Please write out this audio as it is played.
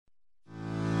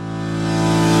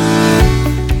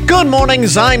Good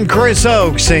mornings, I'm Chris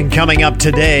Oakes, and coming up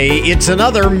today, it's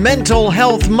another Mental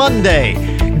Health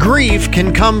Monday. Grief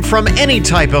can come from any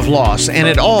type of loss, and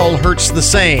it all hurts the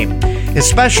same,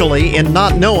 especially in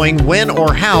not knowing when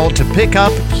or how to pick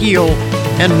up, heal,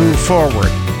 and move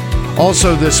forward.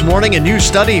 Also this morning, a new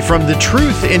study from the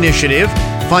Truth Initiative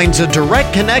finds a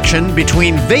direct connection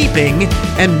between vaping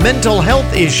and mental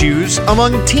health issues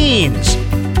among teens.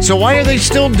 So why are they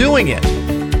still doing it?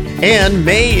 And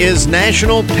May is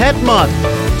National Pet Month,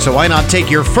 so why not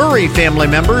take your furry family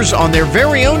members on their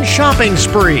very own shopping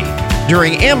spree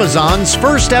during Amazon's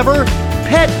first ever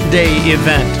Pet Day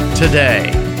event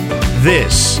today?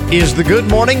 This is the Good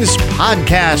Mornings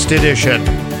Podcast Edition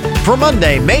for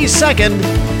Monday, May 2nd,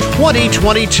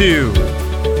 2022.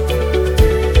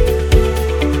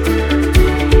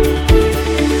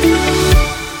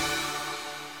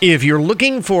 If you're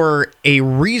looking for a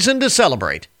reason to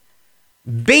celebrate,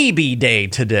 Baby Day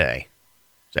today.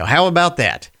 So how about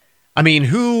that? I mean,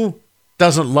 who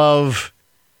doesn't love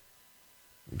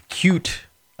cute,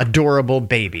 adorable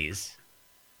babies?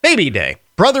 Baby Day.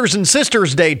 Brothers and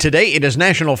Sisters Day today. It is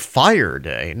National Fire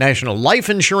Day, National Life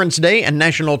Insurance Day, and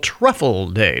National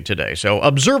Truffle Day today. So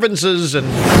observances and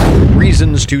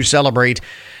reasons to celebrate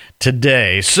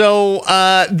today. So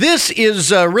this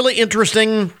is really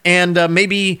interesting and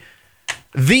maybe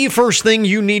the first thing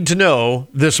you need to know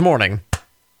this morning.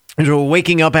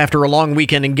 Waking up after a long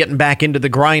weekend and getting back into the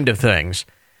grind of things.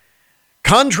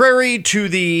 Contrary to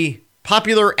the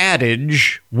popular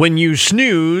adage, when you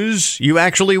snooze, you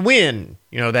actually win.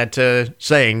 You know that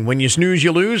saying, when you snooze,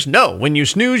 you lose? No, when you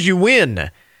snooze, you win.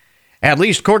 At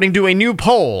least according to a new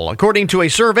poll. According to a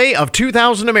survey of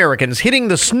 2,000 Americans, hitting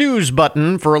the snooze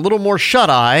button for a little more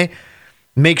shut-eye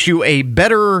makes you a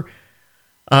better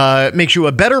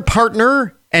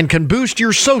partner and can boost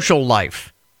your social life.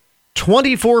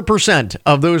 24%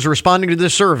 of those responding to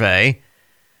this survey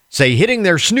say hitting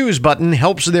their snooze button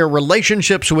helps their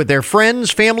relationships with their friends,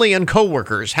 family, and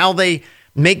coworkers. How they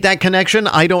make that connection,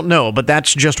 I don't know, but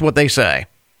that's just what they say.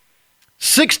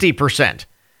 60%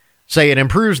 say it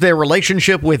improves their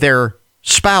relationship with their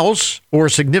spouse or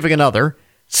significant other.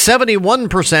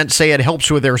 71% say it helps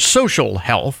with their social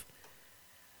health.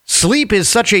 Sleep is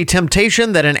such a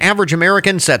temptation that an average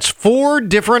American sets 4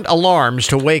 different alarms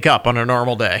to wake up on a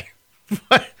normal day.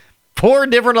 4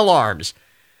 different alarms.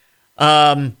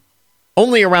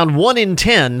 Only around 1 in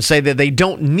 10 say that they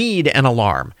don't need an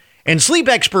alarm. And sleep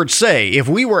experts say if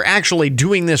we were actually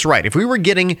doing this right, if we were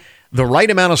getting the right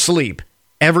amount of sleep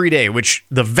every day, which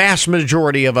the vast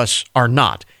majority of us are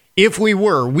not, if we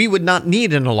were, we would not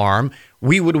need an alarm.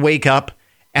 We would wake up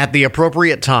at the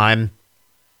appropriate time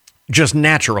just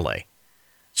naturally.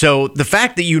 So the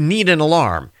fact that you need an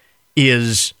alarm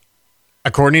is,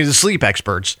 according to the sleep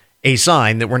experts, a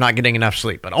sign that we're not getting enough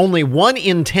sleep. But only 1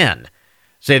 in 10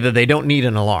 say that they don't need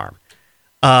an alarm.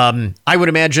 I would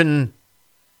imagine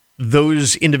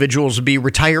those individuals would be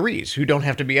retirees who don't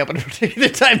have to be up at a particular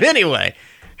time anyway.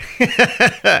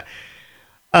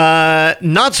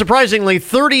 Not surprisingly,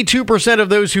 32% of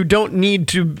those who don't need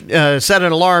to set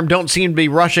an alarm don't seem to be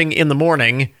rushing in the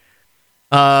morning.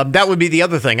 That would be the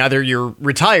other thing. Either you're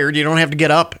retired, you don't have to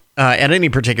get up at any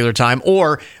particular time,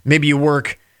 or maybe you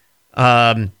work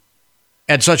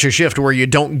at such a shift where you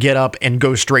don't get up and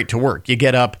go straight to work. You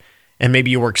get up and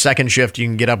maybe you work second shift. You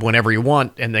can get up whenever you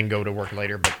want and then go to work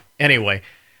later. But anyway,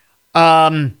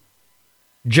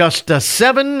 just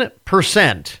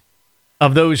 7%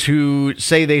 of those who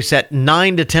say they set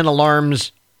 9 to 10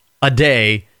 alarms a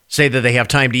day say that they have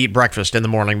time to eat breakfast in the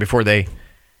morning before they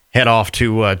head off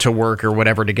to work or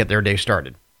whatever to get their day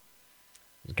started.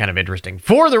 It's kind of interesting.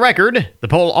 For the record, the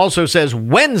poll also says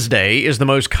Wednesday is the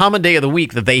most common day of the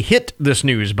week that they hit the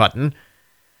snooze button.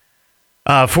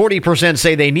 40%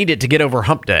 say they need it to get over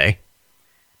hump day.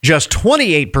 Just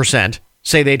 28%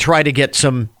 say they try to get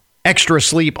some extra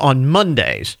sleep on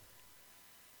Mondays.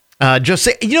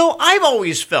 I've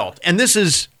always felt, and this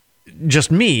is just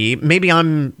me, maybe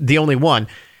I'm the only one,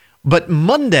 but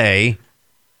Monday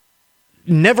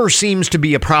never seems to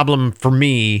be a problem for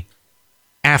me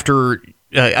after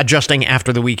adjusting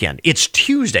after the weekend. It's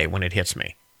Tuesday when it hits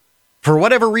me. For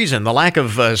whatever reason, the lack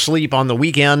of sleep on the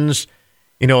weekends,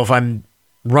 if I'm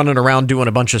running around doing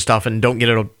a bunch of stuff and don't get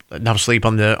enough sleep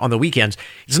on the weekends,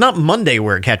 it's not Monday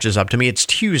where it catches up to me. It's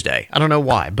Tuesday. I don't know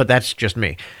why, but that's just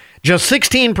me. Just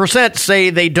 16% say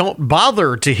they don't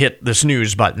bother to hit the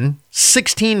snooze button.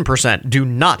 16% do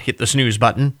not hit the snooze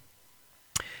button.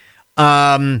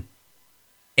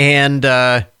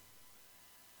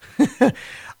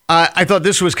 I thought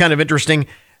this was kind of interesting.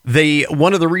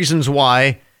 One of the reasons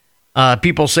why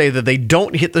people say that they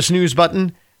don't hit the snooze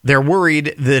button, they're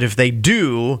worried that if they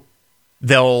do,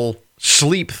 they'll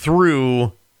sleep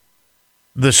through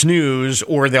the snooze,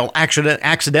 or they'll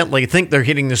accidentally think they're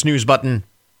hitting the snooze button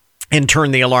and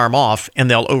turn the alarm off, and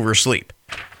they'll oversleep.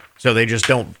 So they just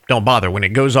don't bother. When it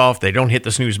goes off, they don't hit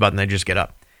the snooze button, they just get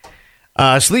up.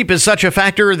 Sleep is such a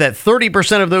factor that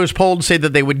 30% of those polled say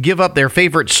that they would give up their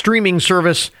favorite streaming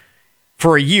service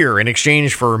for a year in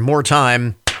exchange for more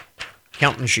time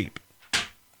counting sheep.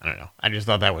 I don't know. I just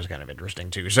thought that was kind of interesting,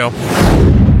 too. So,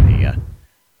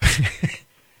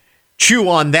 chew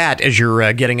on that as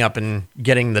you're getting up and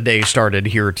getting the day started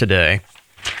here today.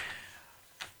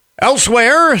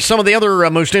 Elsewhere, some of the other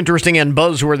most interesting and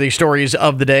buzzworthy stories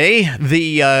of the day.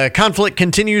 The conflict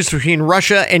continues between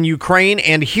Russia and Ukraine,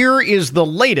 and here is the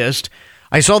latest.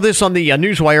 I saw this on the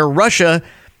Newswire. Russia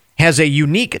has a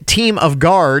unique team of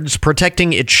guards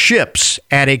protecting its ships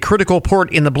at a critical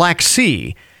port in the Black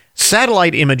Sea.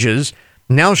 Satellite images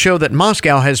now show that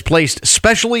Moscow has placed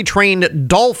specially trained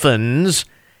dolphins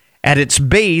at its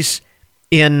base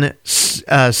in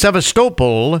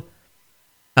Sevastopol,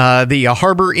 the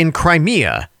harbor in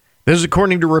Crimea. This is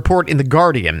according to a report in The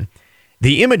Guardian.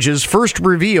 The images first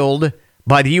revealed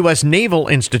by the U.S. Naval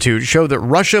Institute show that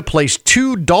Russia placed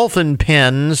 2 dolphin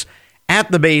pens at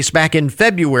the base back in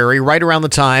February, right around the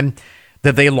time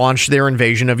that they launched their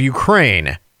invasion of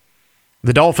Ukraine.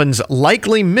 The dolphins'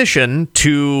 likely mission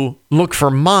to look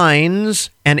for mines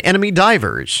and enemy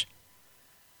divers.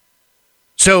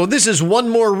 So this is one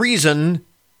more reason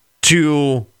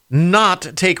to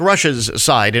not take Russia's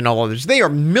side in all of this. They are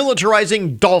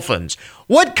militarizing dolphins.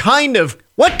 What kind of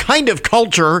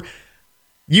culture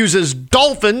uses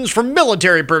dolphins for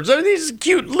military purposes? I mean, these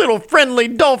cute little friendly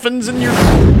dolphins, and you're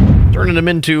turning them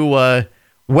into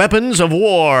weapons of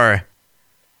war.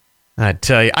 I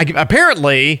tell you,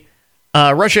 apparently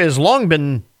Russia has long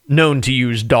been known to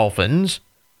use dolphins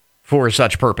for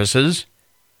such purposes.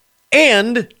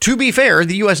 And, to be fair,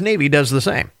 the U.S. Navy does the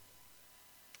same.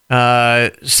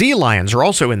 Sea lions are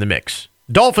also in the mix.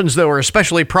 Dolphins, though, are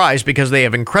especially prized because they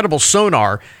have incredible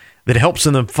sonar that helps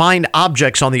them find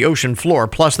objects on the ocean floor.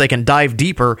 Plus, they can dive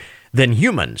deeper than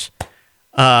humans.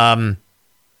 Now,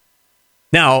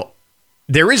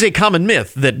 there is a common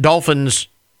myth that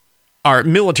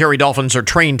military dolphins are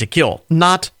trained to kill.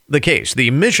 Not the case.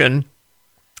 The mission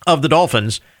of the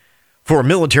dolphins for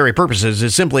military purposes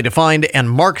is simply to find and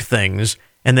mark things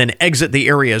and then exit the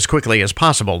area as quickly as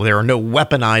possible. There are no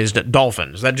weaponized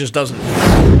dolphins. That just doesn't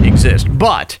exist.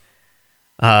 But,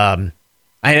 and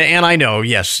I know,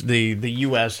 yes, the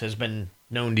U.S. has been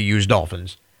known to use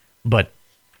dolphins, but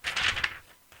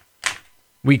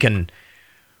we can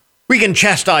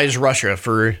chastise Russia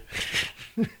for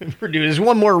doing this.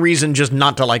 One more reason just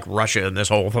not to like Russia in this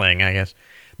whole thing, I guess.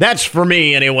 That's for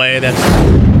me, anyway. Look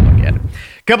at it.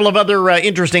 A couple of other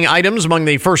interesting items among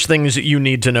the first things you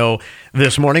need to know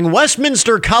this morning.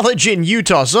 Westminster College in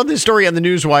Utah. Saw this story on the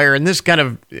Newswire, and this kind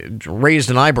of raised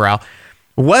an eyebrow.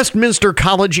 Westminster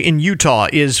College in Utah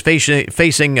is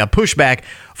facing a pushback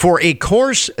for a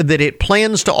course that it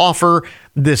plans to offer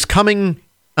this coming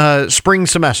spring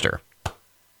semester.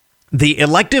 The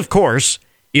elective course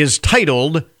is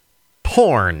titled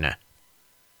Porn.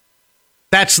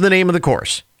 That's the name of the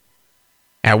course.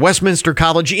 At Westminster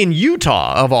College in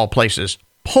Utah, of all places,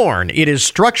 Porn. It is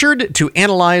structured to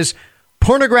analyze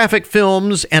pornographic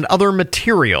films and other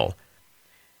material.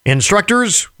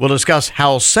 Instructors will discuss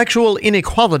how sexual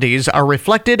inequalities are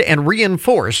reflected and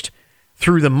reinforced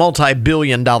through the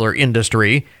multi-billion-dollar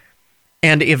industry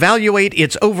and evaluate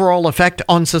its overall effect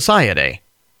on society.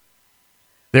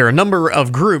 There are a number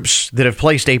of groups that have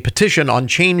placed a petition on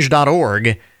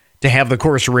change.org to have the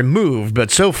course removed,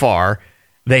 but so far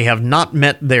they have not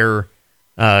met their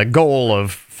goal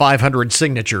of 500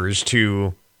 signatures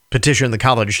to petition the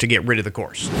college to get rid of the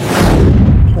course.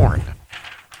 Porn.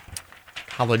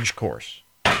 College course.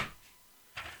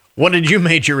 What did you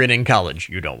major in college?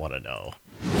 You don't want to know.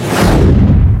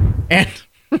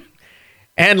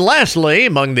 And lastly,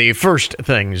 among the first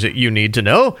things that you need to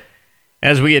know,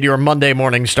 as we get your Monday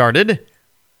morning started,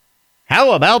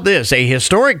 how about this? A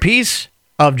historic piece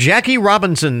of Jackie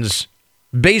Robinson's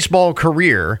baseball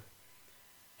career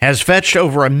has fetched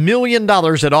over $1 million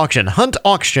at auction. Hunt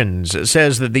Auctions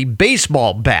says that the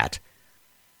baseball bat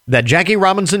that Jackie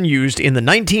Robinson used in the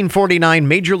 1949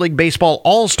 Major League Baseball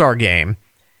All-Star Game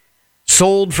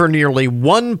sold for nearly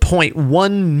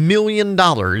 $1.1 million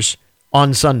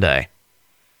on Sunday.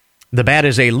 The bat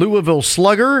is a Louisville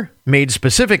Slugger made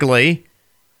specifically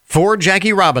for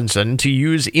Jackie Robinson to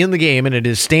use in the game, and it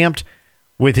is stamped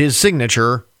with his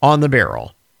signature on the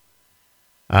barrel.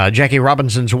 Jackie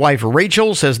Robinson's wife,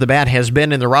 Rachel, says the bat has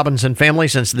been in the Robinson family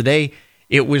since the day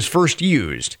it was first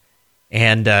used,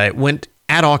 and it went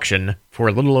at auction for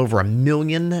a little over $1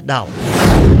 million. Wow.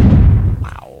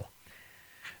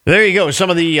 There you go. Some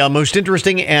of the most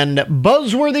interesting and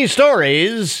buzzworthy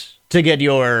stories to get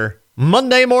your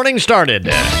Monday morning started.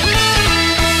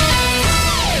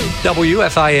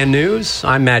 WFIN News,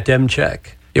 I'm Matt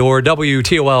Demchek. Your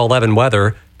WTOL 11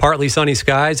 weather. Partly sunny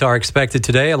skies are expected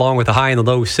today, along with a high in the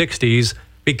low 60s.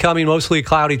 Becoming mostly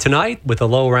cloudy tonight with a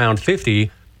low around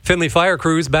 50. Findlay fire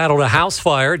crews battled a house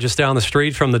fire just down the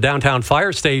street from the downtown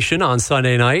fire station on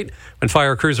Sunday night. When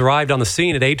fire crews arrived on the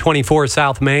scene at 824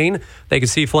 South Main, they could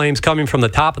see flames coming from the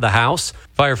top of the house.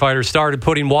 Firefighters started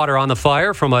putting water on the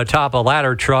fire from atop a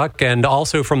ladder truck and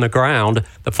also from the ground.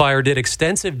 The fire did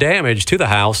extensive damage to the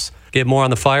house. Get more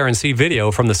on the fire and see video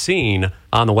from the scene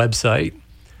on the website.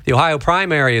 The Ohio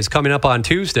primary is coming up on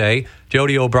Tuesday.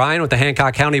 Jody O'Brien with the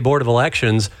Hancock County Board of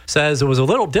Elections says it was a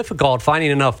little difficult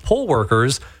finding enough poll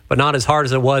workers, but not as hard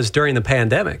as it was during the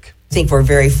pandemic. I think we're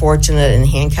very fortunate in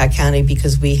Hancock County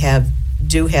because we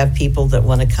do have people that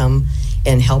want to come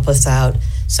and help us out.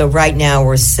 So right now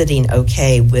we're sitting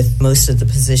okay with most of the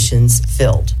positions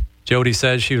filled. Jody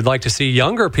says she would like to see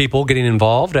younger people getting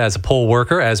involved as a poll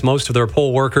worker, as most of their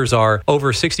poll workers are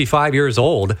over 65 years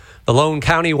old. The lone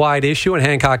county-wide issue in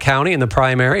Hancock County in the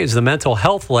primary is the mental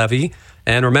health levy.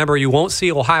 And remember, you won't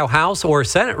see Ohio House or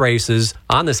Senate races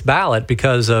on this ballot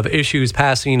because of issues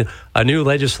passing a new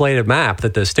legislative map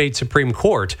that the state Supreme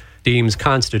Court deems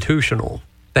constitutional.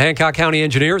 The Hancock County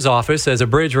Engineer's Office says a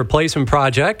bridge replacement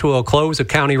project will close a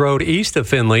county road east of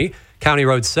Findlay. County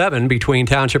Road 7 between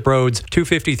Township Roads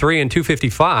 253 and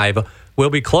 255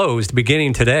 will be closed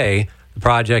beginning today. The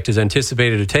project is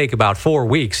anticipated to take about 4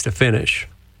 weeks to finish.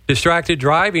 Distracted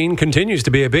driving continues to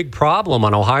be a big problem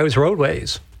on Ohio's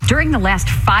roadways. During the last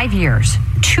 5 years,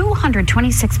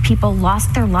 226 people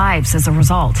lost their lives as a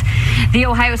result. The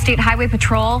Ohio State Highway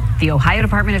Patrol, the Ohio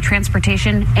Department of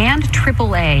Transportation, and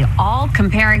AAA all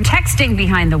comparing texting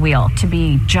behind the wheel to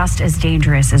be just as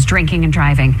dangerous as drinking and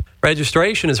driving.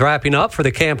 Registration is wrapping up for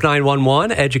the Camp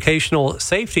 911 Educational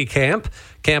Safety Camp.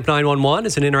 Camp 911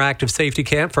 is an interactive safety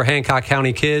camp for Hancock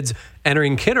County kids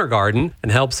entering kindergarten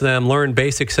and helps them learn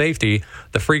basic safety.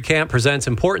 The free camp presents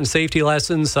important safety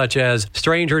lessons such as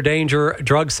stranger danger,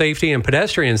 drug safety, and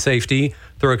pedestrian safety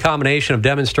through a combination of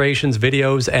demonstrations,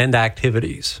 videos, and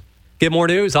activities. Get more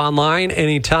news online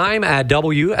anytime at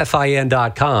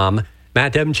WFIN.com.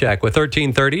 Matt Demchek with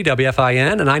 1330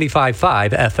 WFIN and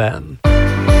 95.5 FM.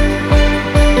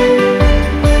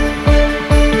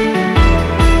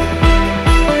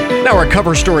 Now, our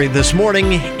cover story this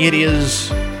morning, it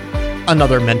is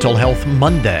another Mental Health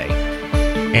Monday.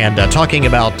 And talking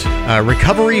about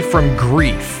recovery from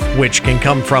grief, which can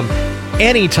come from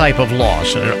any type of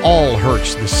loss, and it all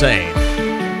hurts the same.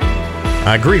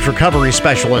 Grief recovery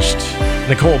specialist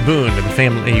Nicole Boone of the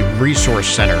Family Resource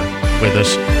Center with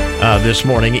us this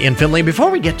morning in Findlay.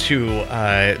 Before we get to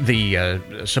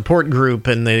the support group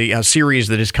and the series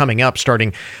that is coming up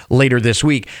starting later this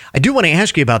week, I do want to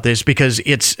ask you about this because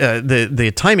it's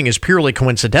the timing is purely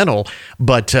coincidental,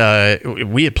 but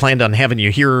we had planned on having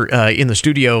you here in the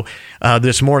studio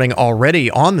this morning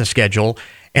already on the schedule.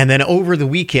 And then over the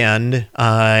weekend,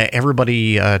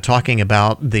 everybody talking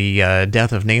about the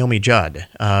death of Naomi Judd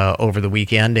over the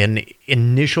weekend, and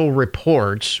initial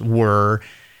reports were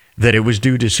that it was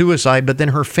due to suicide, but then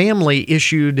her family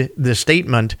issued the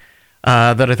statement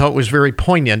that I thought was very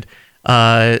poignant,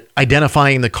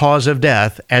 identifying the cause of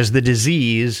death as the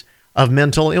disease of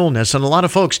mental illness. And a lot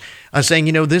of folks are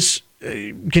saying, this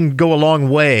can go a long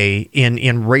way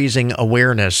in raising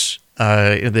awareness,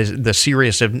 the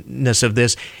seriousness of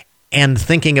this, and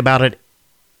thinking about it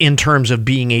in terms of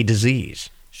being a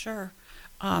disease. Sure.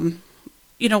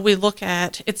 We look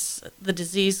at it's the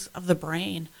disease of the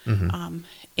brain. Mm-hmm.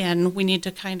 And we need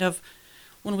to kind of,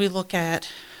 when we look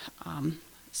at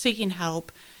seeking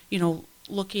help,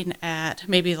 looking at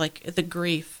maybe like the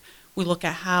grief, we look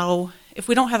at how, if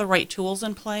we don't have the right tools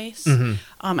in place, mm-hmm.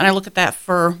 And I look at that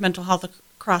for mental health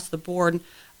across the board,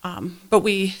 but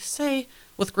we say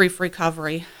with grief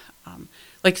recovery,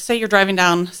 like say you're driving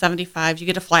down 75, you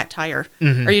get a flat tire.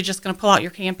 Mm-hmm. Are you just going to pull out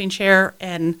your camping chair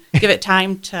and give it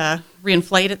time to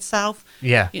reinflate itself?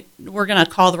 Yeah. We're going to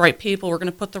call the right people. We're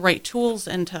going to put the right tools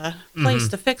into place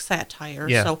to fix that tire.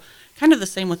 Yeah. So kind of the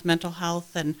same with mental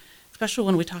health, and especially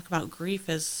when we talk about grief,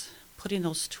 is putting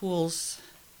those tools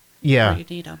where you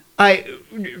need them.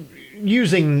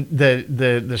 Using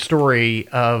the story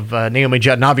of Naomi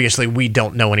Judd, and obviously we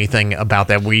don't know anything about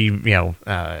that. We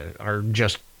are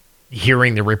just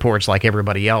hearing the reports like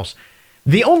everybody else.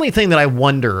 The only thing that I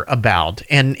wonder about,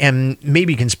 and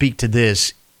maybe can speak to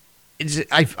this,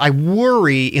 I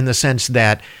worry in the sense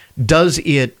that does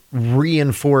it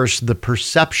reinforce the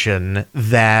perception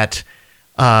that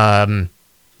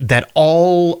that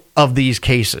all of these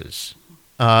cases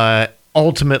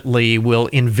ultimately will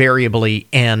invariably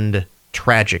end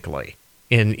tragically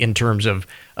in terms of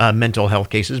mental health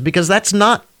cases, because that's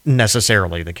not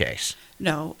necessarily the case.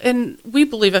 No, and we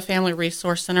believe at Family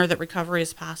Resource Center that recovery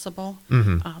is possible,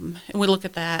 and we look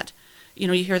at that. You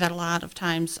know, you hear that a lot of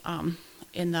times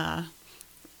in the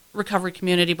recovery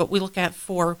community, but we look at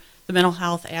for the mental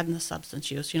health and the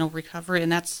substance use, recovery,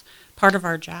 and that's part of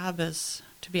our job is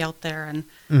to be out there and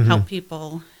help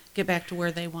people get back to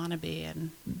where they want to be.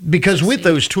 And because succeed. with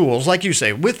those tools, like you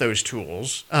say, with those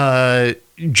tools,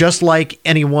 just like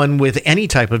anyone with any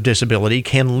type of disability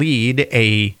can lead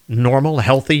a normal,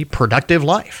 healthy, productive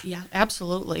life. Yeah,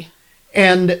 absolutely.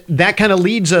 And that kind of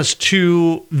leads us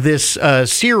to this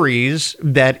series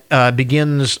that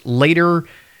begins later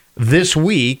this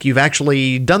week. You've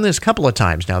actually done this a couple of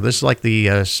times now. This is like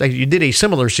you did a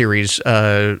similar series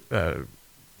a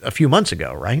few months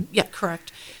ago, right? Yeah,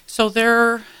 correct. So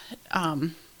there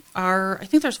are, I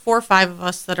think there's 4 or 5 of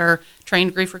us that are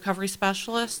trained grief recovery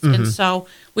specialists. And so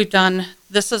we've done,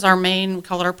 this is our main, we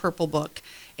call it our Purple Book.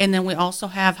 And then we also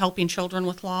have Helping Children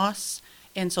with Loss.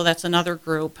 And so that's another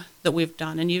group that we've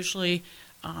done. And usually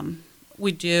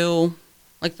we do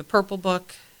like the Purple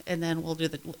Book, and then we'll do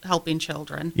the Helping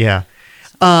Children. Yeah.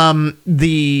 Again,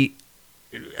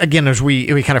 as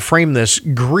we kind of frame this,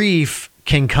 grief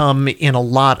can come in a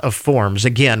lot of forms.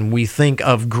 Again, we think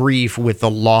of grief with the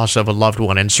loss of a loved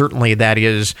one, and certainly that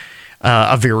is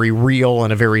a very real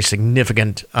and a very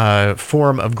significant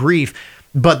form of grief.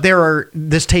 But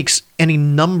this takes any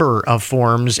number of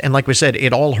forms, and like we said,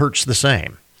 it all hurts the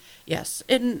same. Yes,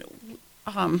 and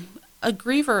a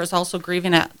griever is also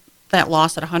grieving at that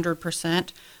loss at 100%,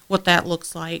 what that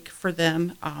looks like for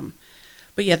them.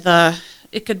 But yeah,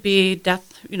 it could be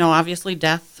death, obviously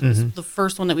death is the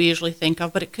first one that we usually think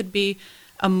of, but it could be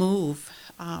a move,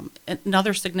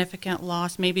 another significant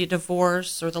loss, maybe a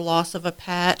divorce or the loss of a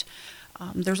pet.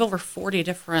 There's over 40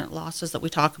 different losses that we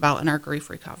talk about in our grief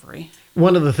recovery.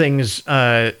 One of the things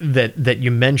that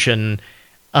you mention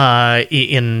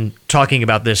in talking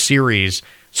about this series,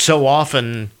 so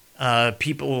often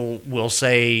people will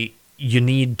say you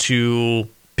need to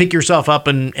pick yourself up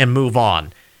and move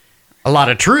on. A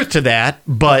lot of truth to that,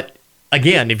 but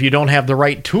again, if you don't have the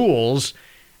right tools,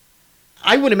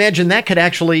 I would imagine that could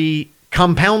actually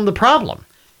compound the problem.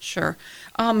 Sure.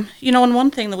 And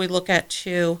one thing that we look at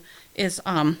too is,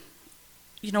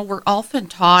 we're often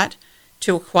taught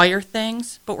to acquire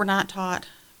things, but we're not taught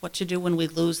what to do when we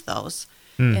lose those.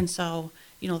 And so,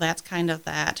 that's kind of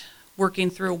that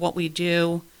working through what we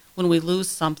do when we lose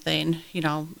something,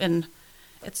 and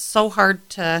it's so hard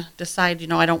to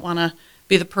decide, I don't want to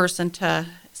be the person to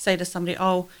say to somebody,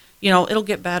 oh, it'll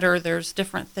get better. There's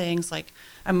different things. Like,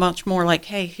 I'm much more like,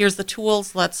 hey, here's the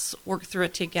tools. Let's work through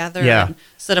it together. Yeah.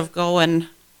 Instead of go and,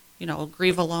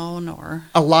 grieve alone. Or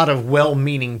a lot of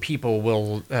well-meaning people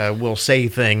will say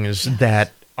things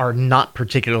that are not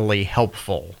particularly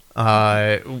helpful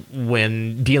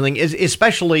when dealing,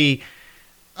 especially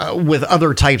with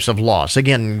other types of loss.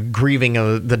 Again, grieving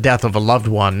the death of a loved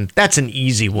one, that's an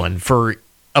easy one for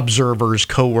observers,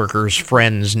 coworkers,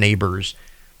 friends, neighbors.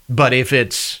 But if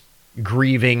it's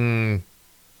grieving,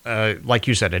 like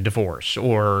you said, a divorce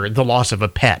or the loss of a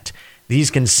pet, these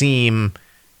can seem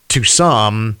to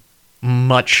some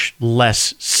much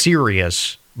less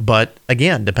serious. But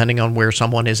again, depending on where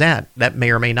someone is at, that may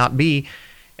or may not be.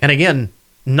 And again,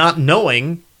 not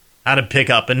knowing how to pick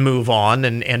up and move on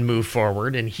and move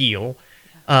forward and heal,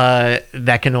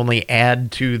 that can only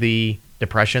add to the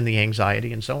depression, the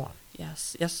anxiety, and so on.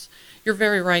 Yes, you're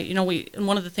very right. And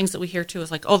one of the things that we hear too is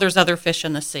like, oh, there's other fish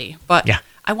in the sea, but yeah.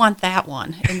 I want that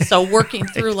one. And so working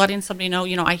through letting somebody know,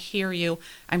 I hear you,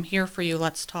 I'm here for you,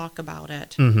 let's talk about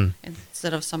it,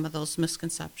 instead of some of those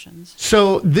misconceptions.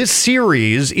 So this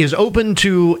series is open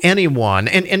to anyone.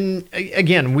 And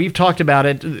again, we've talked about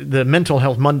it. The Mental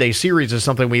Health Monday series is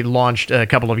something we launched a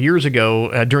couple of years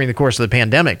ago during the course of the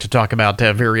pandemic to talk about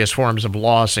various forms of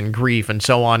loss and grief and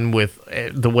so on with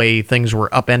the way things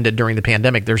were upended during the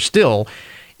pandemic. There's still,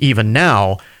 even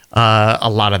now, a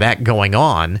lot of that going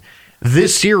on.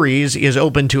 This series is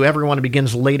open to everyone. It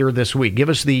begins later this week. Give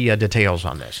us the details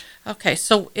on this. Okay,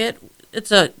 so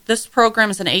this program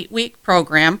is an 8-week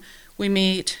program. We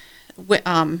meet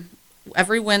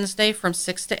every Wednesday from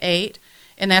 6 to 8,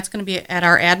 and that's going to be at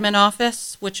our admin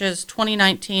office, which is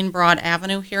 2019 Broad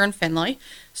Avenue here in Findlay.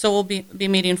 So we'll be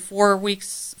meeting 4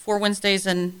 Wednesdays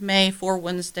in May, 4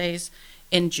 Wednesdays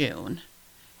in June.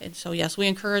 And so, yes, we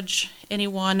encourage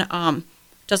anyone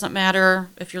to Doesn't matter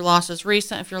if your loss is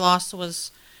recent, if your loss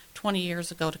was 20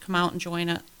 years ago, to come out and join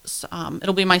it.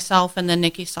 It'll be myself and then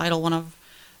Nikki Seidel, one of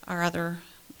my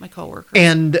coworkers.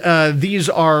 And these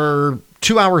are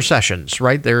 2-hour sessions,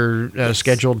 right? They're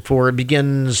scheduled for, it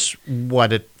begins,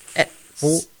 what, at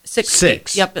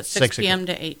 6? Yep, at 6 p.m.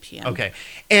 to 8 p.m. Okay.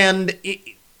 And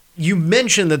you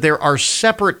mentioned that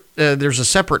there's a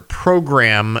separate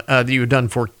program that you've done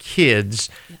for kids.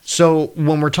 Yes. So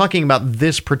when we're talking about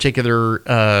this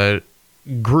particular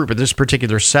group or this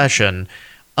particular session,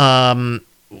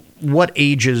 what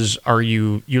ages are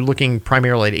you're looking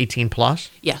primarily at 18 plus?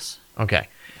 Yes. Okay.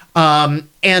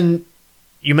 And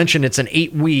you mentioned it's an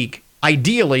 8-week.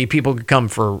 Ideally, people could come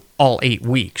for all 8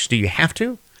 weeks. Do you have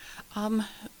to?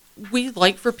 We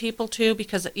like for people to,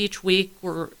 because each week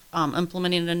we're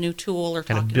implementing a new tool or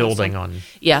kind talking of building on.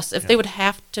 Yes, if they would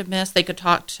have to miss, they could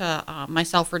talk to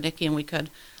myself or Nikki, and we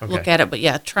could look at it. But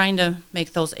yeah, trying to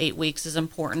make those 8 weeks is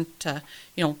important to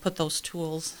put those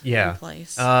tools in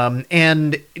place.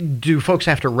 And do folks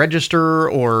have to register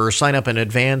or sign up in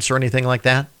advance or anything like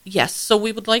that? Yes, so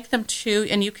we would like them to,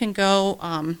 and you can go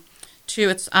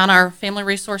it's on our Family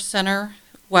Resource Center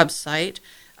website,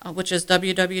 which is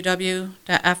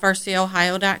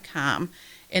www.frcohio.com.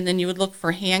 And then you would look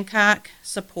for Hancock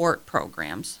support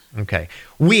programs. Okay.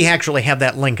 We actually have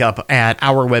that link up at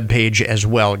our webpage as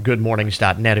well,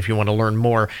 goodmornings.net, if you want to learn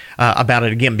more about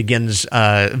it. Again, begins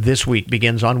this week,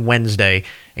 begins on Wednesday,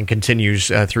 and continues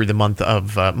through the months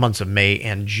of May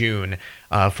and June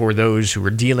for those who are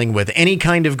dealing with any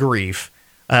kind of grief.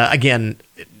 Again,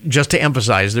 just to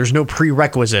emphasize, there's no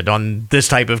prerequisite on this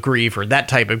type of grief or that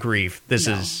type of grief. This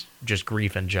is just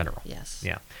grief in general. Yes.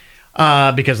 Yeah.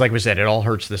 Because, like we said, it all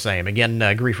hurts the same. Again,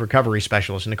 grief recovery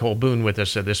specialist Nicole Boone with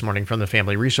us this morning from the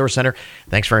Family Resource Center.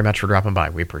 Thanks very much for dropping by.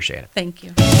 We appreciate it. Thank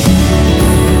you.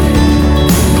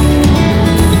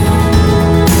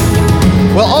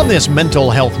 Well, on this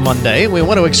Mental Health Monday, we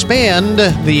want to expand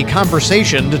the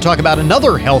conversation to talk about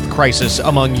another health crisis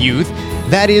among youth.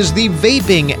 That is the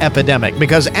vaping epidemic,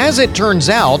 because as it turns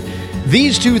out,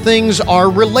 these two things are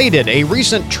related. A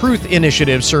recent Truth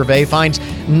Initiative survey finds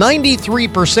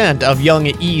 93% of young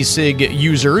e-cig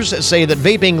users say that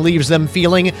vaping leaves them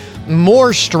feeling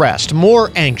more stressed, more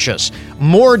anxious,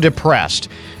 more depressed.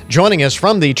 Joining us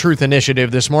from the Truth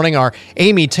Initiative this morning are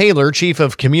Amy Taylor, Chief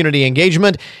of Community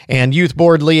Engagement, and Youth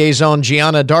Board Liaison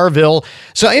Gianna Darville.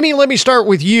 So, Amy, let me start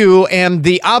with you. And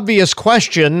the obvious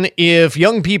question, if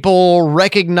young people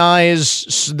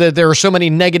recognize that there are so many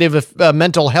negative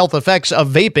mental health effects of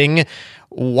vaping,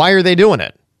 why are they doing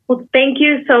it? Well, thank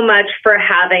you so much for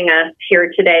having us here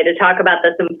today to talk about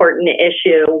this important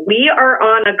issue. We are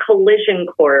on a collision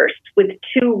course with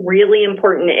two really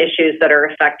important issues that are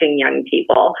affecting young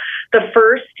people. The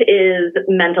first is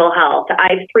mental health. I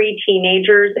have 3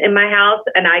 teenagers in my house,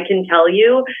 and I can tell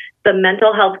you the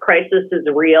mental health crisis is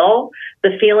real.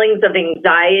 The feelings of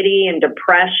anxiety and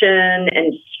depression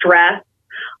and stress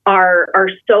are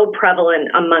so prevalent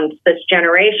amongst this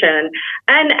generation.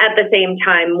 And at the same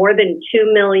time, more than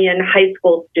 2 million high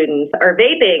school students are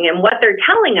vaping. And what they're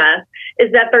telling us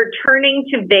is that they're turning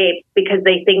to vape because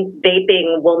they think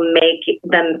vaping will make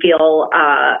them feel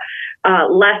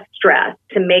less stressed,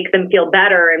 to make them feel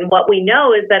better. And what we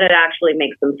know is that it actually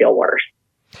makes them feel worse.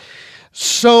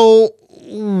 So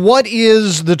what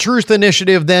is the Truth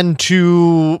Initiative then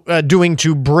doing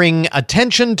to bring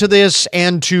attention to this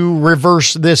and to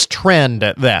reverse this trend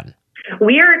then?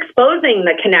 We are exposing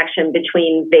the connection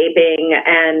between vaping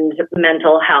and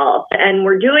mental health, and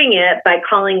we're doing it by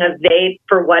calling a vape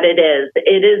for what it is.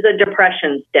 It is a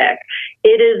depression stick.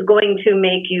 It is going to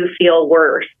make you feel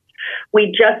worse. We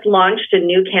just launched a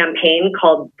new campaign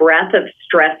called Breath of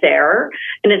Stress Air,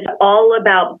 and it's all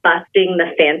about busting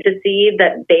the fantasy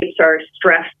that vapes are a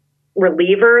stress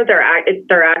reliever. They're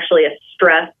actually a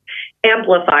stress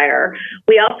amplifier.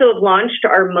 We also have launched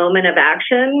our Moment of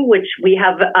Action, which we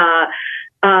have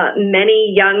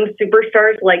many young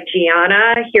superstars like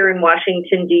Gianna here in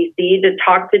Washington, D.C. to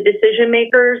talk to decision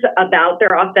makers about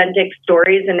their authentic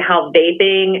stories and how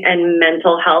vaping and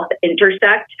mental health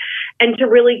intersect, and to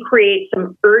really create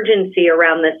some urgency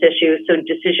around this issue so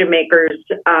decision makers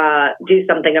do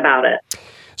something about it.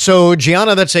 So,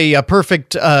 Gianna, that's a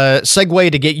perfect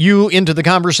segue to get you into the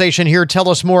conversation here. Tell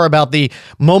us more about the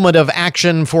Moment of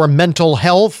Action for Mental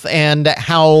Health and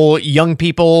how young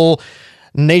people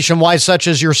nationwide, such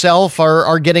as yourself,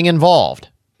 are getting involved.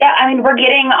 Yeah, I mean, we're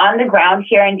getting on the ground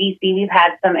here in D.C. We've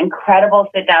had some incredible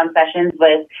sit-down sessions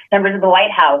with members of the White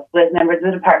House, with members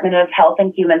of the Department of Health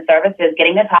and Human Services,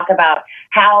 getting to talk about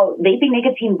how vaping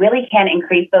nicotine really can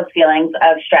increase those feelings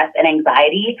of stress and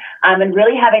anxiety, and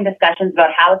really having discussions about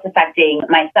how it's affecting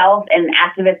myself and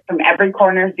activists from every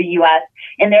corner of the U.S.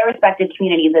 in their respective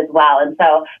communities as well. And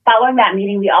so following that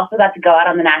meeting, we also got to go out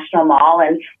on the National Mall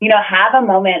and, have a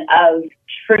moment of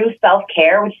true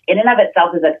self-care, which in and of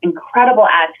itself is an incredible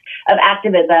act of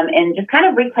activism and just kind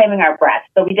of reclaiming our breath.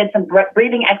 So we did some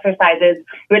breathing exercises,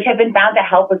 which have been found to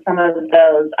help with some of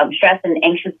those stress and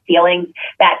anxious feelings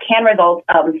that can result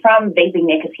from vaping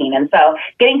nicotine. And so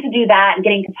getting to do that and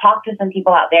getting to talk to some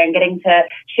people out there and getting to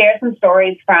share some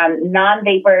stories from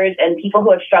non-vapers and people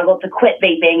who have struggled to quit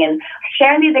vaping and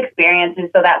sharing these experiences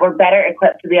so that we're better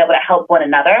equipped to be able to help one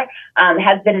another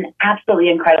has been an absolutely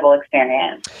incredible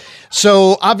experience.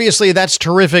 So obviously that's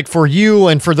terrific for you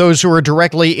and for those who are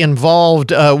directly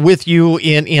involved with you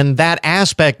in that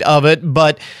aspect of it.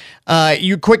 But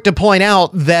you're quick to point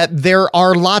out that there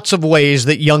are lots of ways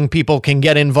that young people can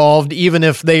get involved, even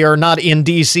if they are not in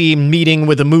D.C. meeting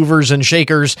with the movers and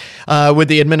shakers with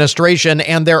the administration.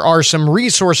 And there are some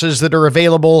resources that are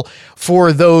available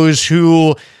for those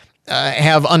who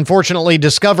have unfortunately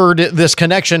discovered this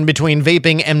connection between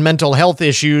vaping and mental health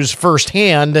issues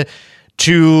firsthand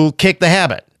to kick the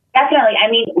habit. Definitely. I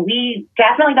mean, we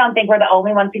definitely don't think we're the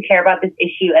only ones who care about this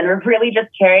issue, and we're really just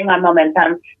carrying on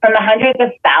momentum from the hundreds of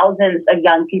thousands of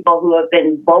young people who have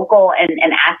been vocal and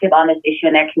active on this issue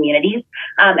in their communities.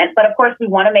 But of course, we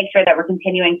want to make sure that we're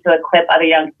continuing to equip other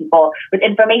young people with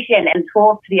information and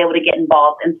tools to be able to get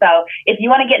involved. And so if you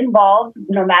want to get involved,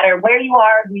 no matter where you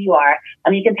are, who you are,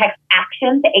 you can text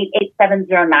ACTION to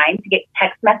 88709 to get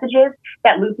text messages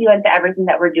that loop you into everything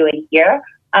that we're doing here.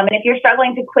 And if you're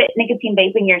struggling to quit nicotine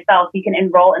vaping yourself, you can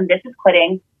enroll in This Is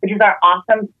Quitting, which is our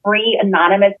awesome, free,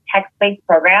 anonymous, text-based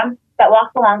program that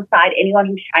walks alongside anyone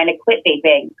who's trying to quit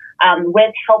vaping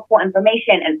with helpful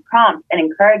information and prompts and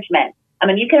encouragement.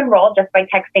 And you can enroll just by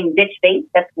texting Ditch Vape,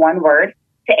 that's one word,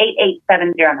 to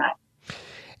 88709.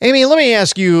 Amy, let me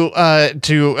ask you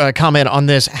to comment on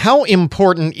this. How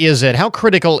important is it, how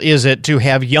critical is it to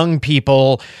have young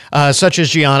people such as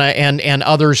Gianna and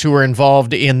others who are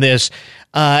involved in this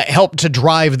help to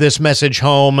drive this message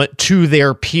home to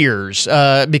their peers?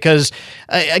 Because,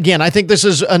 again, I think this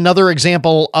is another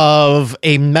example of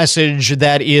a message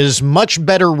that is much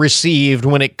better received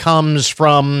when it comes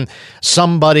from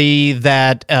somebody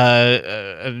that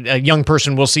a young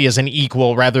person will see as an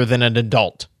equal rather than an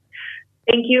adult.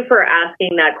 Thank you for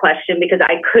asking that question because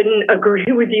I couldn't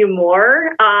agree with you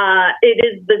more. It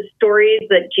is the stories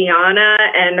that Gianna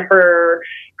and her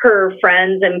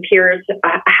friends and peers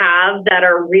have that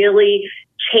are really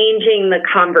changing the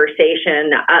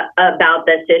conversation about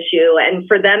this issue. And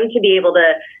for them to be able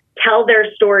to tell their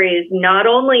stories not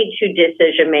only to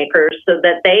decision makers so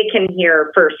that they can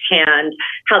hear firsthand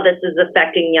how this is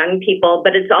affecting young people,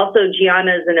 but it's also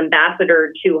Gianna as an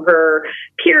ambassador to her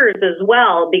peers as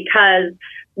well, because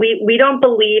we don't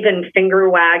believe in finger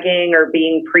wagging or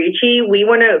being preachy. We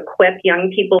want to equip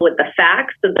young people with the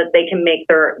facts so that they can make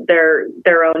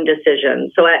their own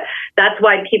decisions. So that's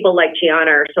why people like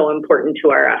Gianna are so important to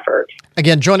our effort.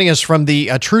 Again, joining us from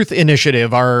the Truth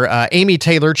Initiative are Amy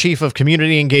Taylor, Chief of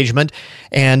Community Engagement,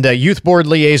 and Youth Board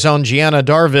Liaison Gianna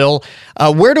Darville.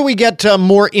 Where do we get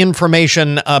more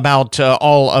information about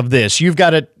all of this? You've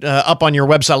got it up on your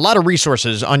website, a lot of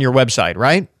resources on your website,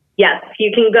 right? Yes,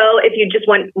 you can go, if you just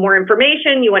want more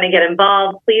information, you want to get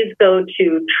involved, please go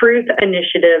to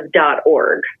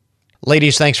truthinitiative.org.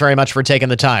 Ladies, thanks very much for taking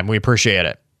the time. We appreciate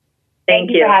it. Thank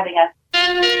you for having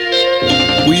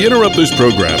us. We interrupt this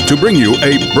program to bring you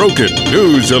a broken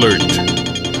news alert.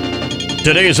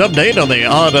 Today's update on the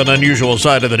odd and unusual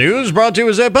side of the news brought to you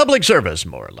as a public service,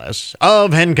 more or less,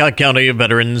 of Hancock County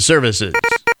Veterans Services.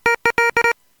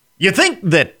 You think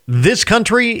that this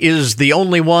country is the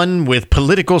only one with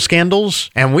political scandals,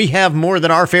 and we have more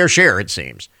than our fair share, it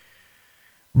seems.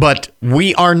 But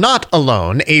we are not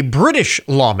alone. A British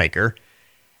lawmaker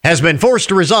has been forced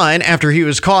to resign after he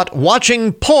was caught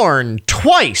watching porn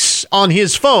twice on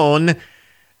his phone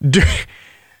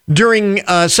during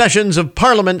sessions of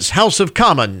Parliament's House of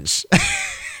Commons.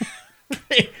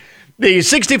 The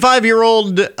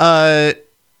 65-year-old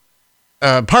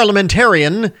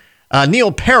parliamentarian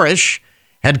Neil Parish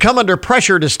had come under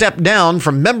pressure to step down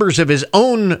from members of his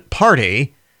own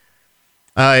party.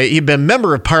 He'd been a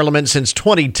member of Parliament since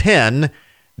 2010,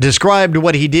 described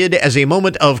what he did as a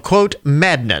moment of, quote,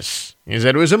 madness. He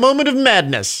said it was a moment of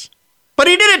madness. But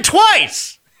he did it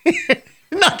twice!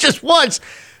 Not just once,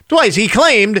 twice. He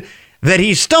claimed that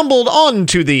he stumbled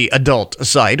onto the adult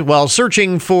site while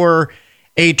searching for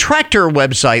a tractor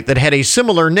website that had a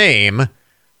similar name.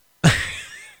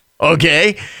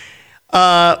 Okay.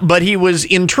 But he was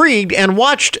intrigued and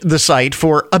watched the site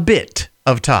for a bit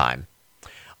of time.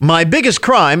 My biggest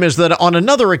crime is that on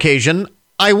another occasion,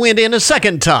 I went in a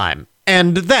second time,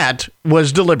 and that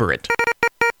was deliberate.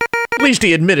 At least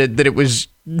he admitted that it was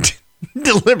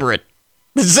deliberate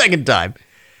the second time.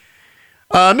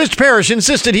 Mr. Parrish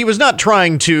insisted he was not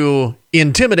trying to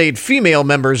intimidate female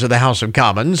members of the House of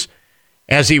Commons,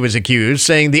 as he was accused,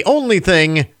 saying the only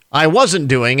thing I wasn't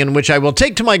doing, and which I will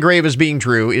take to my grave as being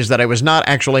true, is that I was not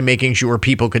actually making sure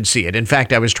people could see it. In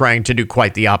fact, I was trying to do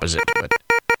quite the opposite. But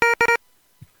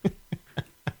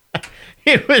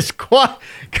it was caught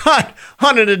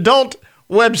on an adult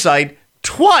website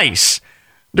twice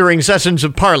during sessions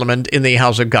of Parliament in the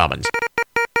House of Commons.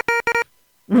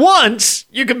 Once,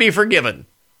 you can be forgiven.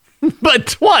 But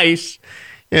twice,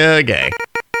 okay.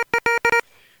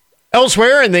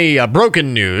 Elsewhere in the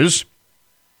broken news,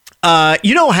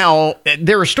 you know how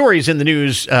there are stories in the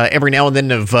news every now and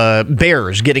then of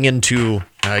bears getting into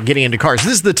cars.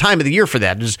 This is the time of the year for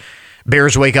that.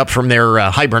 Bears wake up from their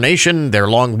hibernation, their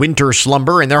long winter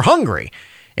slumber, and they're hungry.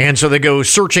 And so they go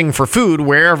searching for food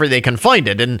wherever they can find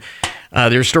it. And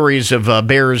there's stories of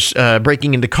bears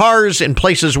breaking into cars in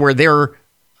places where there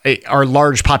are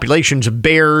large populations of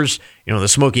bears, you know, the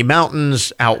Smoky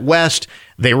Mountains out west.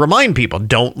 They remind people,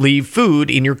 don't leave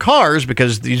food in your cars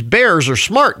because these bears are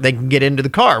smart. They can get into the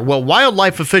car. Well,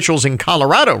 wildlife officials in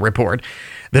Colorado report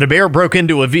that a bear broke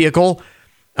into a vehicle,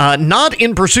 not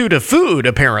in pursuit of food,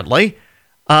 apparently,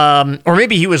 or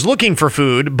maybe he was looking for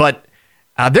food, but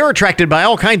they're attracted by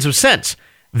all kinds of scents.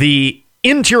 The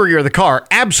interior of the car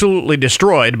absolutely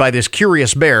destroyed by this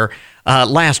curious bear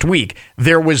last week.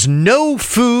 There was no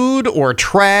food or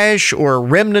trash or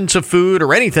remnants of food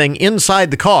or anything inside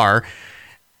the car.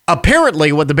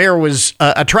 Apparently, what the bear was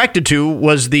attracted to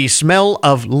was the smell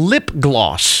of lip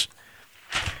gloss.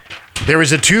 There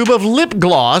was a tube of lip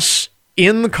gloss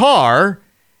in the car,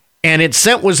 and its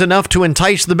scent was enough to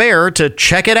entice the bear to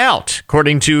check it out,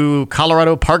 according to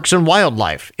Colorado Parks and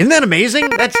Wildlife. Isn't that amazing?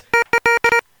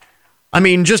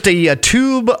 Just a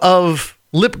tube of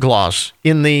lip gloss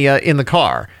in the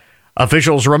car.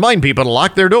 Officials remind people to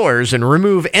lock their doors and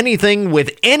remove anything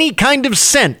with any kind of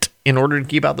scent in order to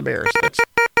keep out the bears.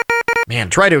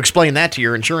 Try to explain that to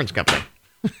your insurance company.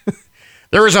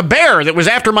 There was a bear that was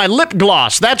after my lip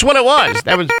gloss. That's what it was.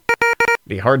 That would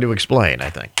be hard to explain, I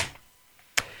think.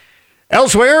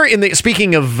 Elsewhere,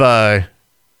 speaking of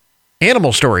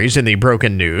animal stories in the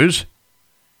broken news,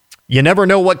 you never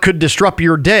know what could disrupt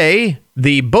your day.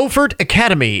 The Beaufort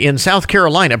Academy in South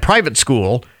Carolina, private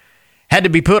school, had to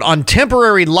be put on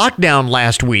temporary lockdown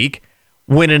last week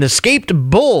when an escaped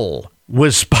bull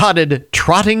was spotted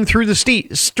trotting through the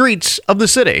streets of the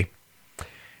city.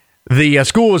 The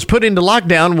school was put into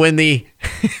lockdown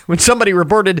when somebody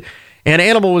reported an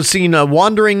animal was seen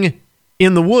wandering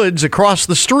in the woods across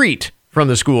the street from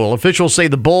the school. Officials say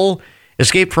the bull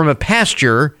escaped from a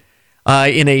pasture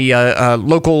in a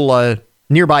local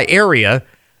nearby area.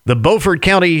 The Beaufort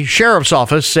County Sheriff's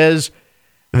Office says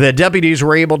the deputies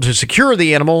were able to secure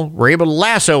the animal, were able to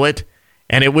lasso it,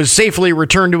 and it was safely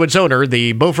returned to its owner.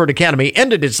 The Beaufort Academy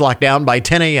ended its lockdown by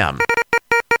 10 a.m.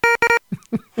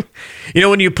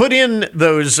 When you put in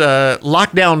those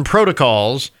lockdown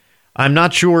protocols, I'm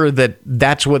not sure that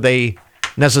that's what they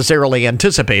necessarily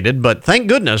anticipated, but thank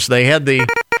goodness they had the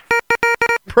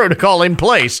protocol in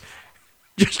place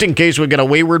just in case we get a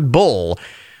wayward bull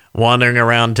wandering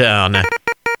around town.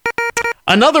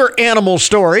 Another animal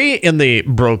story in the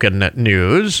broken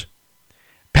news.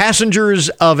 Passengers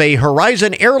of a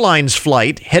Horizon Airlines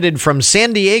flight headed from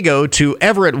San Diego to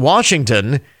Everett,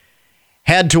 Washington,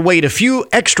 had to wait a few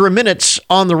extra minutes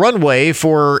on the runway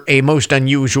for a most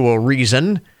unusual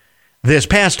reason. This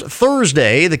past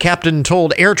Thursday, the captain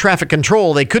told air traffic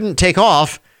control they couldn't take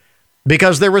off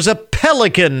because there was a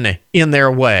pelican in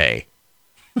their way.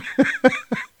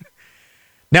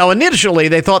 Now, initially,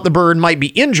 they thought the bird might be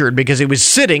injured because it was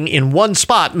sitting in one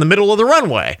spot in the middle of the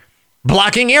runway,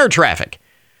 blocking air traffic.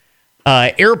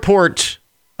 Airport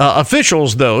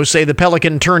officials, though, say the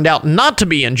pelican turned out not to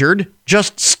be injured,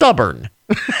 just stubborn.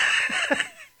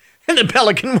 And the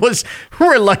pelican was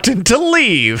reluctant to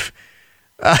leave.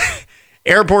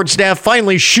 Airport staff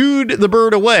finally shooed the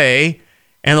bird away,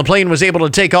 and the plane was able to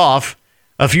take off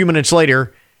a few minutes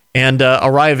later and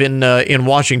arrive in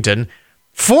Washington.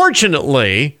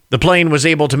 Fortunately, the plane was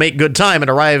able to make good time and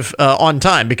arrive on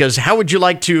time, because how would you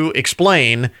like to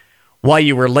explain why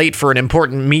you were late for an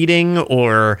important meeting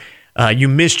or you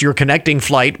missed your connecting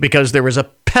flight because there was a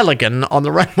pelican on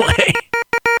the runway.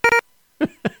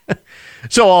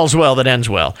 So all's well that ends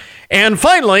well. And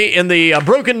finally, in the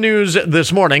broken news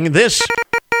this morning, this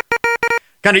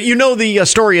kind of, the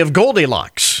story of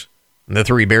Goldilocks and the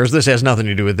three bears. This has nothing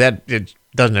to do with that. It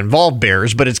doesn't involve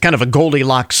bears, but it's kind of a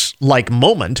Goldilocks-like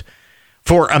moment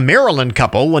for a Maryland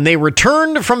couple when they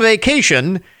returned from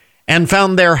vacation and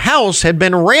found their house had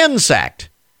been ransacked.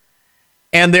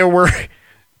 And there were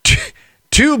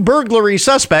two burglary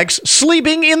suspects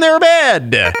sleeping in their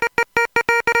bed.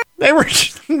 They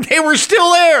were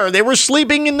still there. They were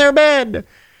sleeping in their bed.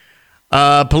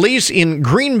 Police in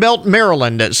Greenbelt,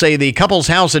 Maryland say the couple's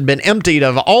house had been emptied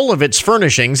of all of its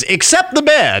furnishings except the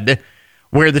bed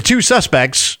where the two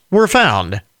suspects were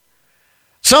found.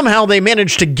 Somehow they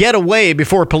managed to get away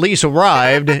before police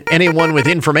arrived. Anyone with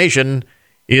information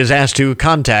is asked to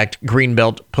contact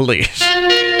Greenbelt Police.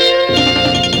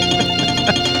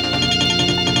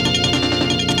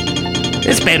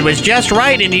 This bed was just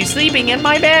right, and he's sleeping in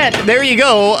my bed. There you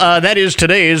go. That is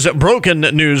today's Broken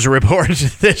News Report.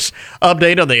 This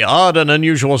update on the odd and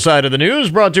unusual side of the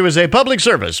news brought to you as a public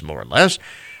service, more or less,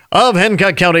 of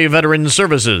Hancock County Veterans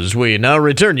Services. We now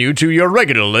return you to your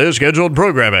regularly scheduled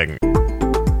programming.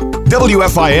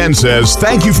 WFIN says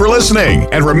thank you for listening.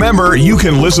 And remember, you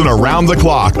can listen around the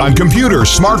clock on computer,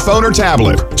 smartphone, or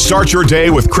tablet. Start your day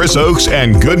with Chris Oakes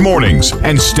and Good Mornings.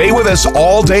 And stay with us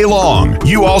all day long.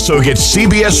 You also get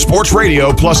CBS Sports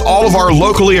Radio plus all of our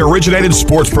locally originated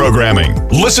sports programming.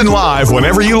 Listen live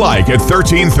whenever you like at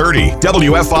 1330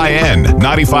 WFIN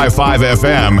 95.5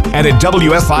 FM and at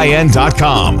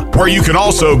WFIN.com, where you can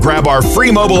also grab our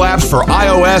free mobile apps for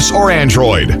iOS or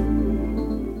Android.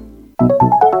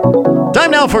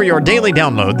 Time now for your daily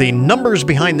download, the numbers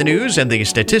behind the news and the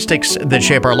statistics that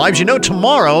shape our lives.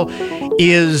 Tomorrow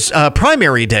is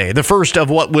primary day, the first of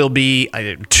what will be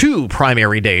 2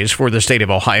 primary days for the state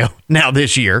of Ohio now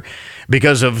this year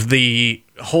because of the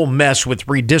whole mess with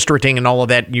redistricting and all of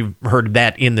that. You've heard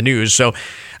that in the news. So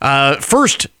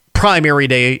first primary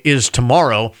day is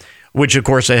tomorrow, which, of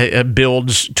course,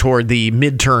 builds toward the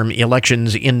midterm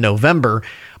elections in November.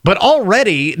 But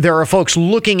already there are folks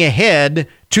looking ahead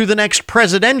to the next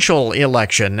presidential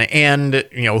election and,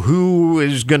 who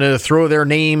is going to throw their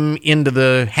name into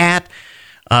the hat.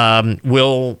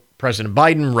 Will President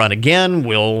Biden run again?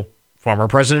 Will former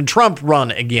President Trump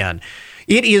run again?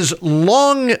 It has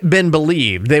long been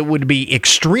believed that it would be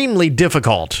extremely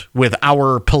difficult with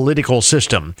our political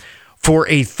system for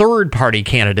a third-party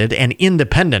candidate, an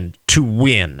independent, to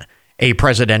win a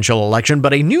presidential election.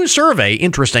 But a new survey,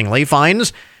 interestingly,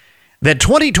 finds that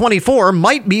 2024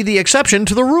 might be the exception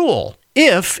to the rule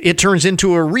if it turns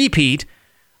into a repeat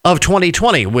of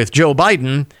 2020 with Joe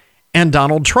Biden and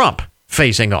Donald Trump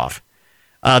facing off.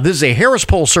 This is a Harris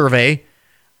Poll survey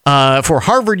for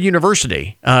Harvard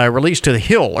University, released to The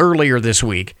Hill earlier this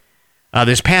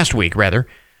past week,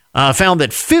 found that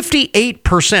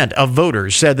 58% of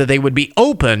voters said that they would be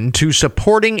open to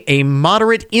supporting a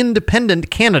moderate independent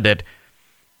candidate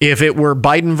if it were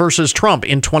Biden versus Trump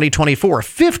in 2024.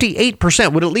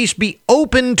 58% would at least be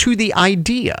open to the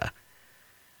idea.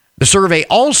 The survey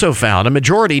also found a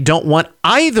majority don't want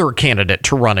either candidate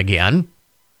to run again.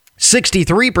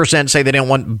 63% say they don't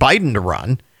want Biden to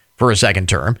run for a second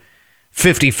term.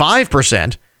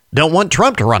 55% don't want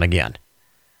Trump to run again.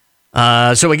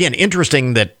 So again,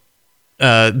 interesting that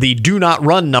the do not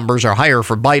run numbers are higher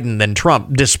for Biden than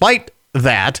Trump. Despite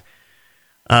that,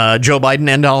 Joe Biden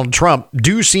and Donald Trump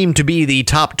do seem to be the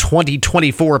top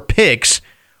 2024 picks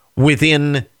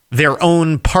within their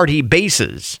own party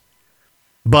bases.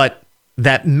 But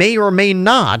that may or may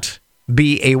not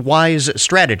be a wise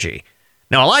strategy.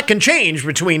 Now, a lot can change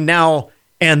between now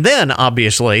and then,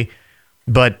 obviously,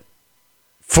 but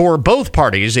for both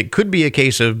parties, it could be a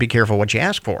case of be careful what you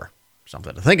ask for.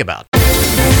 Something to think about.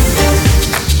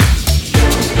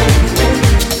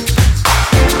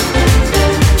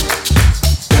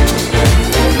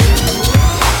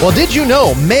 Well, did you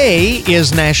know May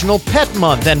is National Pet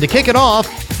Month? And to kick it off,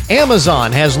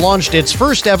 Amazon has launched its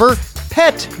first ever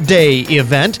Pet Day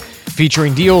event,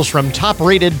 featuring deals from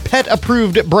top-rated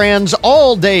pet-approved brands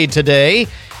all day today.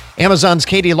 Amazon's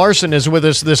Katie Larson is with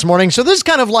us this morning. So this is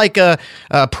kind of like a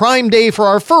prime day for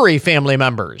our furry family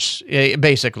members,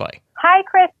 basically. Hi,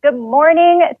 Chris. Good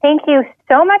morning. Thank you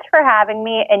so much for having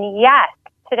me. And yes,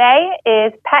 today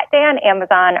is Pet Day on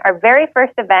Amazon, our very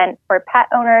first event for pet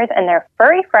owners and their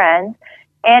furry friends.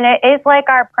 And it is like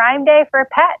our Prime Day for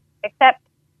pets, except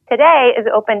today is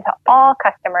open to all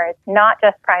customers, not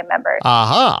just Prime members.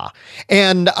 Aha.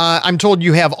 And I'm told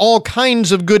you have all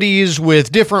kinds of goodies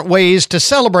with different ways to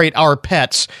celebrate our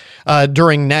pets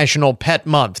during National Pet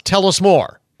Month. Tell us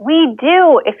more. We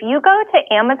do. If you go to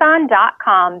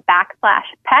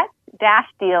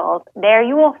Amazon.com/pets-deals, there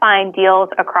you will find deals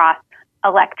across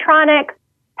electronics,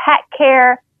 pet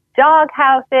care, dog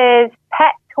houses,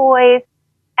 pet toys,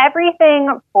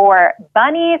 everything for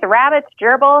bunnies, rabbits,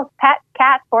 gerbils, pets,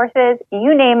 cats, horses,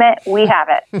 you name it, we have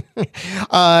it.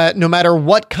 No matter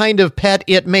what kind of pet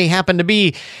it may happen to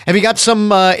be. Have you got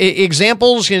some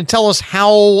examples? Can you tell us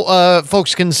how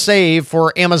folks can save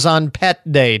for Amazon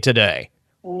Pet Day today?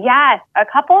 Yes, a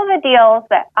couple of the deals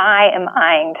that I am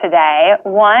eyeing today.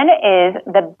 One is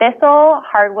the Bissell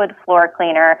Hardwood Floor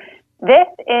Cleaner. This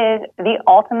is the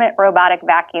ultimate robotic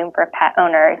vacuum for pet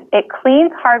owners. It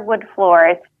cleans hardwood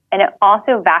floors and it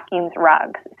also vacuums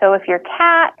rugs. So if your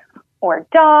cat or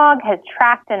dog has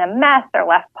trapped in a mess or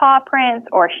left paw prints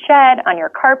or shed on your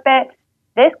carpet,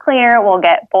 this cleaner will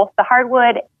get both the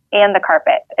hardwood and the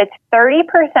carpet. It's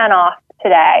 30% off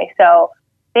today, so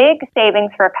big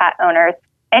savings for pet owners.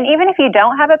 And even if you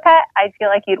don't have a pet, I feel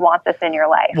like you'd want this in your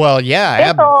life. Well,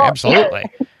 yeah,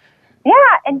 absolutely. Yeah,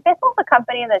 and Bissell's a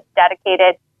company that's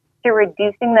dedicated to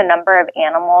reducing the number of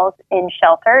animals in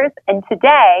shelters. And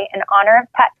today, in honor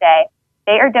of Pet Day,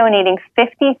 they are donating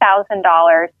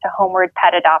 $50,000 to Homeward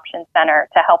Pet Adoption Center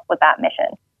to help with that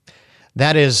mission.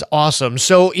 That is awesome.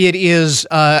 So it is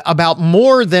about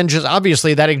more than just,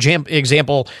 obviously, that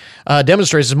example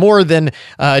demonstrates more than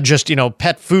just,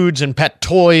 pet foods and pet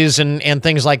toys and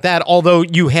things like that, although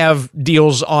you have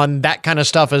deals on that kind of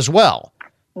stuff as well.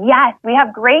 Yes, we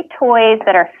have great toys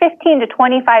that are 15 to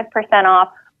 25%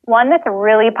 off. One that's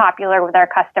really popular with our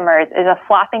customers is a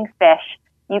flopping fish.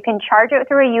 You can charge it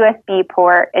through a USB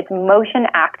port. It's motion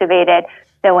activated.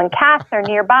 So when cats are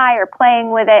nearby or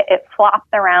playing with it, it flops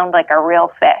around like a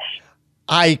real fish.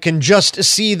 I can just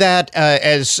see that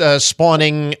as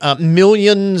spawning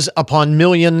millions upon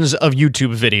millions of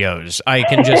YouTube videos. I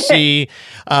can just see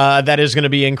that is going to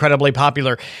be incredibly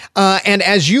popular. And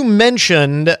as you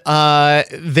mentioned,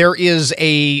 there is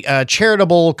a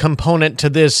charitable component to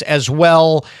this as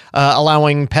well,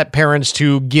 allowing pet parents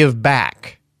to give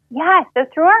back. Yeah, so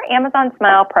through our Amazon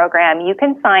Smile program, you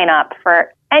can sign up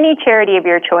for any charity of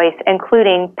your choice,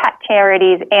 including pet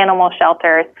charities, animal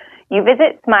shelters. You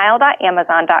visit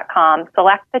smile.amazon.com,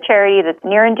 select the charity that's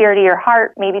near and dear to your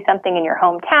heart, maybe something in your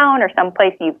hometown or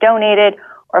someplace you've donated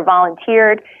or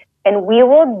volunteered, and we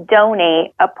will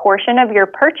donate a portion of your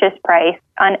purchase price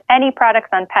on any products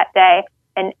on Pet Day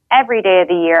and every day of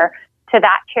the year to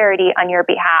that charity on your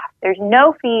behalf. There's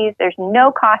no fees, there's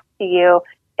no cost to you.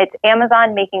 It's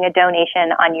Amazon making a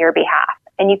donation on your behalf.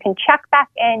 And you can check back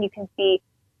in, you can see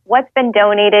what's been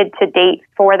donated to date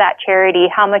for that charity,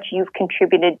 how much you've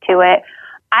contributed to it.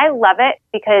 I love it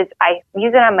because I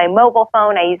use it on my mobile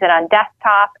phone, I use it on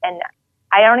desktop, and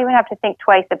I don't even have to think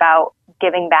twice about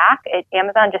giving back.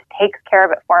 Amazon just takes care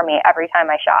of it for me every time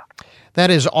I shop.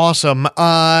 That is awesome.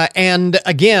 And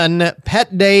again,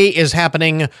 Pet Day is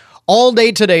happening all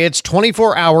day today. It's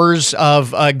 24 hours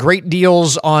of great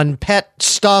deals on pet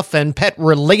stuff and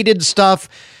pet-related stuff.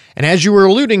 And as you were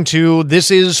alluding to,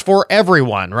 this is for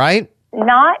everyone, right?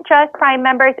 Not just Prime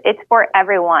members, it's for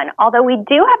everyone. Although we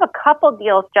do have a couple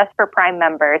deals just for Prime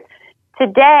members.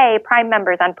 Today, Prime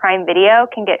members on Prime Video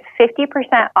can get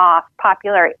 50% off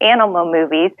popular animal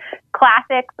movies,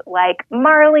 classics like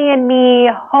Marley and Me,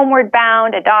 Homeward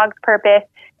Bound, A Dog's Purpose,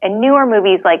 and newer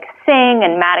movies like Sing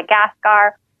and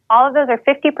Madagascar. All of those are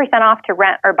 50% off to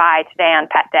rent or buy today on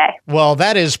Pet Day. Well,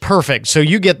 that is perfect. So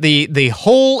you get the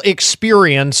whole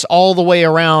experience all the way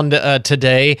around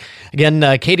today. Again,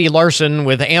 Katie Larson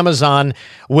with Amazon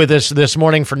with us this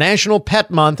morning for National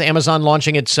Pet Month. Amazon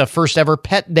launching its first ever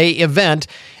Pet Day event.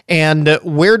 And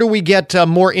where do we get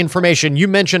more information? You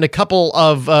mentioned a couple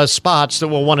of spots that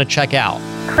we'll want to check out.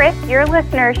 Chris, your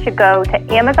listeners should go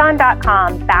to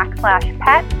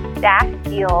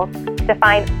amazon.com/pet-deals to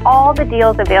find all the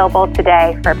deals available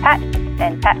today for pets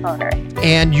and pet owners.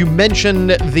 And you mentioned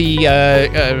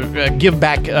the give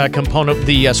back component,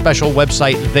 the special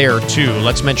website there too.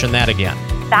 Let's mention that again.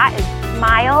 That is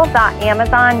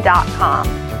smile.amazon.com.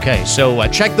 Okay, so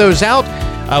check those out.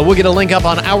 We'll get a link up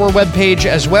on our webpage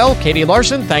as well. Katie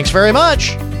Larson, thanks very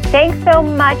much. Thanks so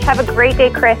much. Have a great day,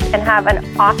 Chris, and have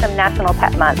an awesome National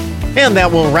Pet Month. And that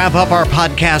will wrap up our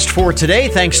podcast for today.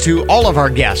 Thanks to all of our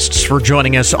guests for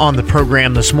joining us on the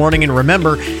program this morning. And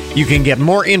remember, you can get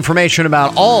more information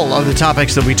about all of the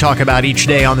topics that we talk about each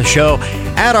day on the show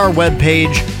at our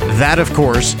webpage. That, of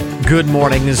course,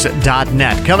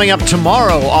 goodmornings.net. Coming up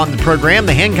tomorrow on the program,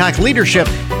 the Hancock Leadership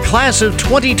Class of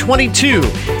 2022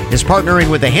 is partnering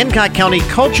with the Hancock County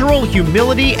Cultural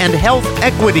Humility and Health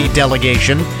Equity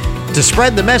Delegation to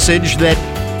spread the message that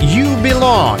you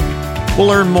belong. We'll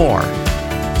learn more.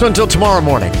 So until tomorrow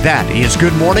morning, that is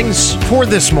Good Mornings for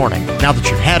this morning. Now that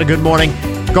you've had a good morning,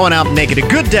 go on out and make it a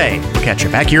good day. We'll catch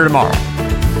you back here tomorrow.